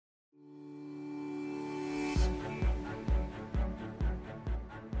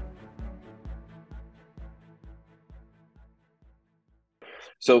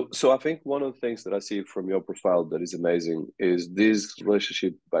So I think one of the things that I see from your profile that is amazing is this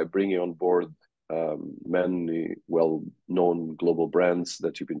relationship by bringing on board many well-known global brands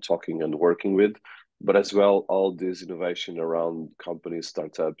that you've been talking and working with, but as well all this innovation around companies,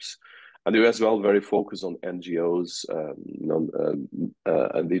 startups, and you as well very focused on NGOs,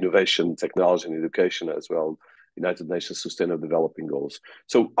 and the innovation, technology, and education as well. United Nations Sustainable Development Goals.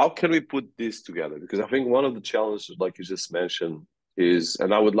 So how can we put this together? Because I think one of the challenges, like you just mentioned, is,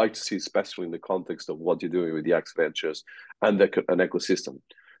 and I would like to see, especially in the context of what you're doing with the IDEAX Ventures and an ecosystem.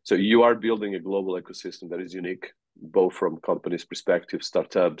 So you are building a global ecosystem that is unique, both from companies' perspective,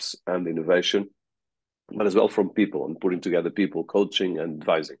 startups, and innovation, but as well from people and putting together people, coaching and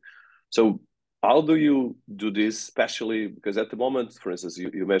advising. So how do you do this, especially because at the moment, for instance,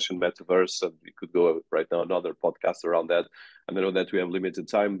 you mentioned Metaverse, and we could go right now another podcast around that. And I know that we have limited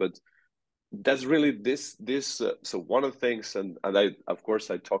time, but that's really this. So one of the things, and I, of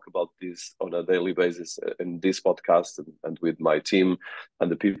course, I talk about this on a daily basis in this podcast and with my team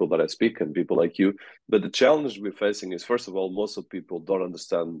and the people that I speak and people like you. But the challenge we're facing is, first of all, most of people don't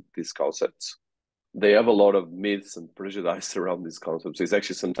understand these concepts. They have a lot of myths and prejudice around these concepts. It's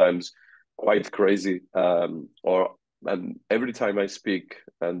actually sometimes quite crazy. And every time I speak,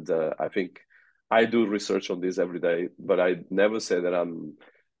 and I think I do research on this every day, but I never say that I'm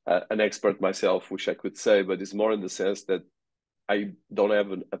an expert myself, which I could say, but it's more in the sense that I don't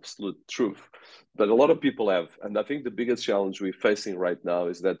have an absolute truth. But a lot of people have. And I think the biggest challenge we're facing right now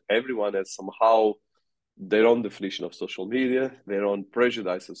is that everyone has somehow their own definition of social media, their own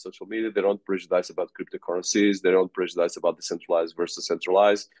prejudice of social media, their own prejudice about cryptocurrencies, their own prejudice about decentralized versus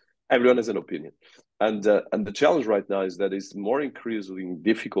centralized. Everyone has an opinion. And the challenge right now is that it's more increasingly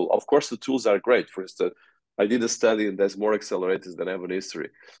difficult. Of course, the tools are great. For instance, I did a study and there's more accelerators than ever in history.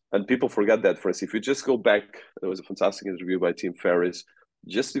 And people forget that. For instance, if you just go back, there was a fantastic interview by Tim Ferriss.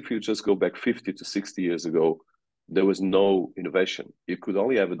 Just if you just go back 50 to 60 years ago, there was no innovation. You could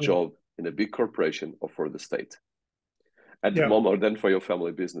only have a job in a big corporation or for the state at the moment, or then for your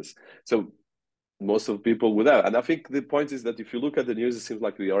family business. So most of people would have. And I think the point is that if you look at the news, it seems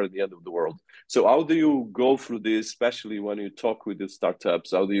like we are at the end of the world. So how do you go through this, especially when you talk with the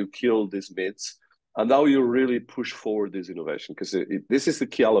startups? How do you kill these myths? And how you really push forward this innovation? Because this is the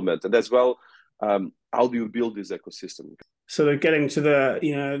key element. And as well, how do you build this ecosystem? So getting to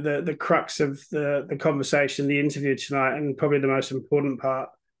the crux of the conversation, the interview tonight, and probably the most important part.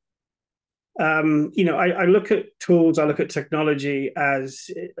 I look at tools, I look at technology as,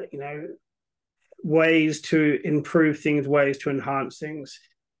 ways to improve things, ways to enhance things.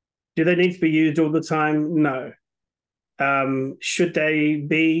 Do they need to be used all the time? No. Should they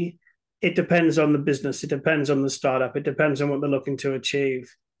be? It depends on the business. It depends on the startup. It depends on what they're looking to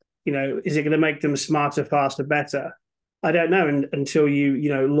achieve. Is it going to make them smarter, faster, better? I don't know until you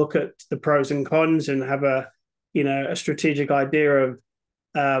look at the pros and cons and have a strategic idea of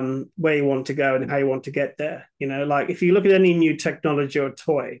where you want to go and how you want to get there. Like if you look at any new technology or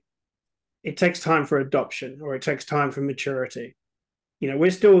toy, it takes time for adoption or it takes time for maturity. We're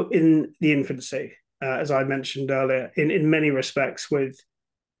still in the infancy, as I mentioned earlier, in many respects with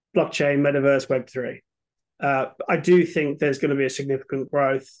blockchain, metaverse, Web3. I do think there's going to be a significant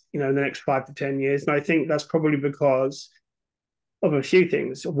growth, in the next 5 to 10 years. And I think that's probably because of a few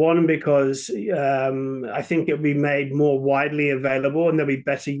things. One, because I think it'll be made more widely available and there'll be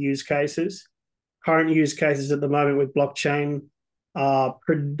better use cases. Current use cases at the moment with blockchain are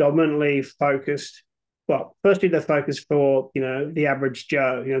predominantly focused. Well, firstly, they're focused for, the average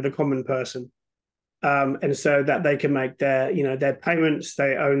Joe, the common person. And so that they can make their payments,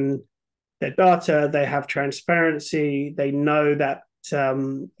 they own their data, they have transparency, they know that,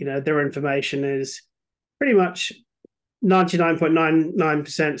 their information is pretty much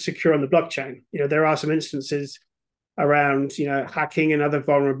 99.99% secure on the blockchain. There are some instances around, hacking and other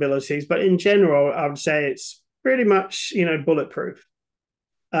vulnerabilities, but in general, I would say it's pretty much, bulletproof.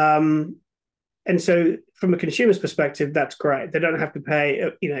 And so from a consumer's perspective, that's great. They don't have to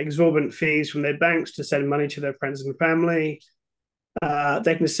pay, exorbitant fees from their banks to send money to their friends and family.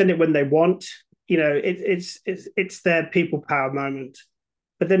 They can send it when they want. It's their people power moment.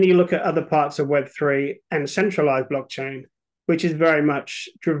 But then you look at other parts of Web3 and centralized blockchain, which is very much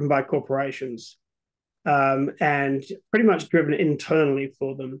driven by corporations and pretty much driven internally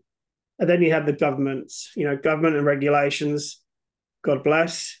for them. And then you have the governments, government and regulations, God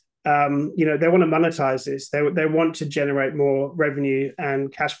bless. They want to monetize this. They want to generate more revenue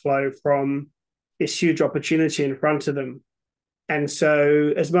and cash flow from this huge opportunity in front of them. And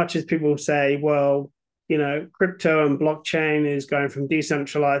so as much as people say, well, crypto and blockchain is going from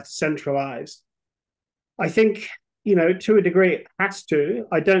decentralized to centralized, I think to a degree, it has to.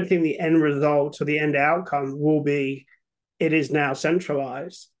 I don't think the end result or the end outcome will be it is now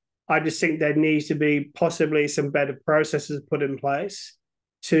centralized. I just think there needs to be possibly some better processes put in place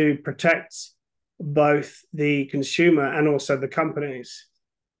to protect both the consumer and also the companies.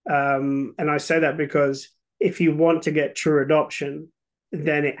 And I say that because if you want to get true adoption,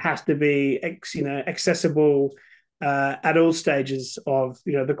 then it has to be accessible at all stages of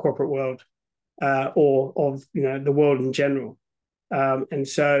the corporate world or of the world in general. And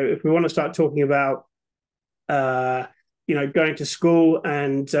so if we want to start talking about going to school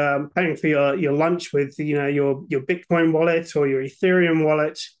and paying for your lunch with your Bitcoin wallet or your Ethereum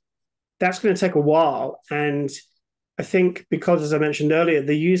wallet, that's going to take a while. And I think because, as I mentioned earlier,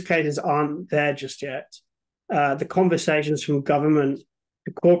 the use cases aren't there just yet. The conversations from government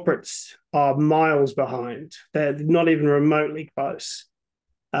to corporates are miles behind. They're not even remotely close.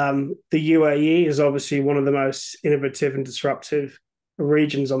 The UAE is obviously one of the most innovative and disruptive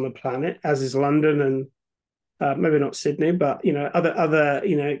regions on the planet, as is London and maybe not Sydney, but other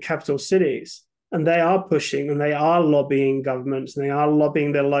capital cities. And they are pushing and they are lobbying governments and they are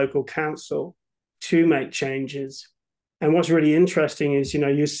lobbying their local council to make changes. And what's really interesting is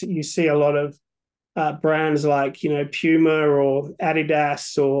you see a lot of brands like Puma or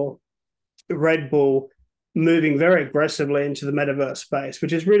Adidas or Red Bull moving very aggressively into the metaverse space,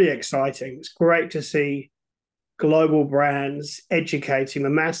 which is really exciting. It's great to see global brands educating the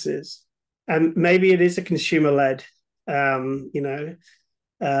masses. And maybe it is a consumer-led, rally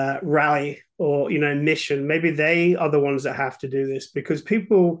or, mission. Maybe they are the ones that have to do this because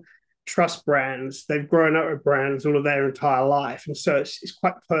people trust brands. They've grown up with brands all of their entire life. And so it's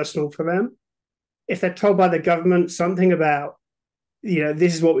quite personal for them. If they're told by the government something about,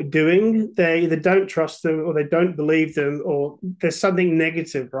 this is what we're doing, they either don't trust them or they don't believe them, or there's something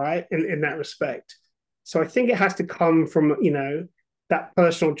negative, right, in that respect. So I think it has to come from, that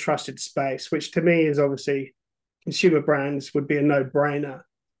personal trusted space, which to me is obviously consumer brands would be a no-brainer.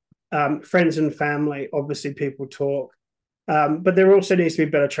 Friends and family, obviously people talk. But there also needs to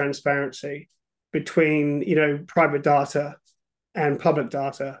be better transparency between, private data and public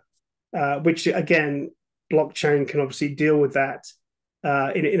data, which, again, blockchain can obviously deal with that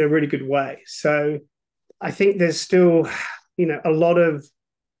in a really good way. So I think there's still, a lot of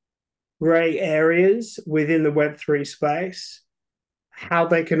gray areas within the Web3 space, how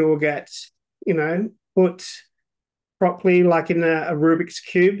they can all get, put properly, like in a Rubik's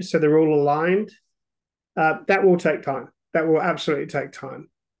Cube, so they're all aligned. That will take time. That will absolutely take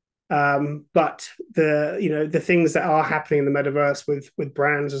time. But the things that are happening in the metaverse with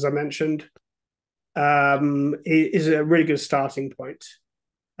brands, as I mentioned, is a really good starting point.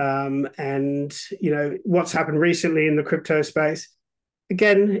 And what's happened recently in the crypto space,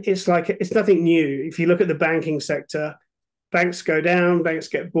 again, it's nothing new. If you look at the banking sector, banks go down, banks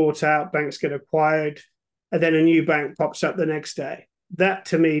get bought out, banks get acquired, and then a new bank pops up the next day. That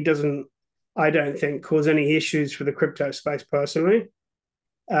to me I don't think cause any issues for the crypto space personally.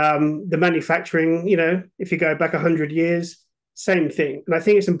 The manufacturing, if you go back 100 years, same thing. And I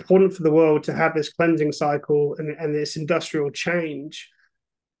think it's important for the world to have this cleansing cycle and this industrial change,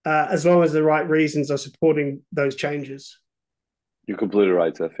 as long as the right reasons are supporting those changes. You're completely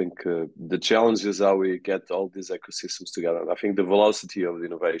right. I think the challenge is how we get all these ecosystems together. And I think the velocity of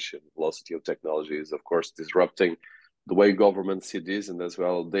innovation, velocity of technology is, of course, disrupting the way governments see this, and as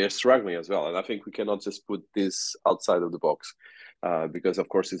well, they are struggling as well. And I think we cannot just put this outside of the box because, of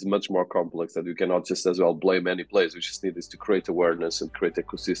course, it's much more complex that we cannot just as well blame any place. We just need is to create awareness and create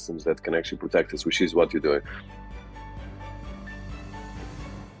ecosystems that can actually protect us, which is what you're doing.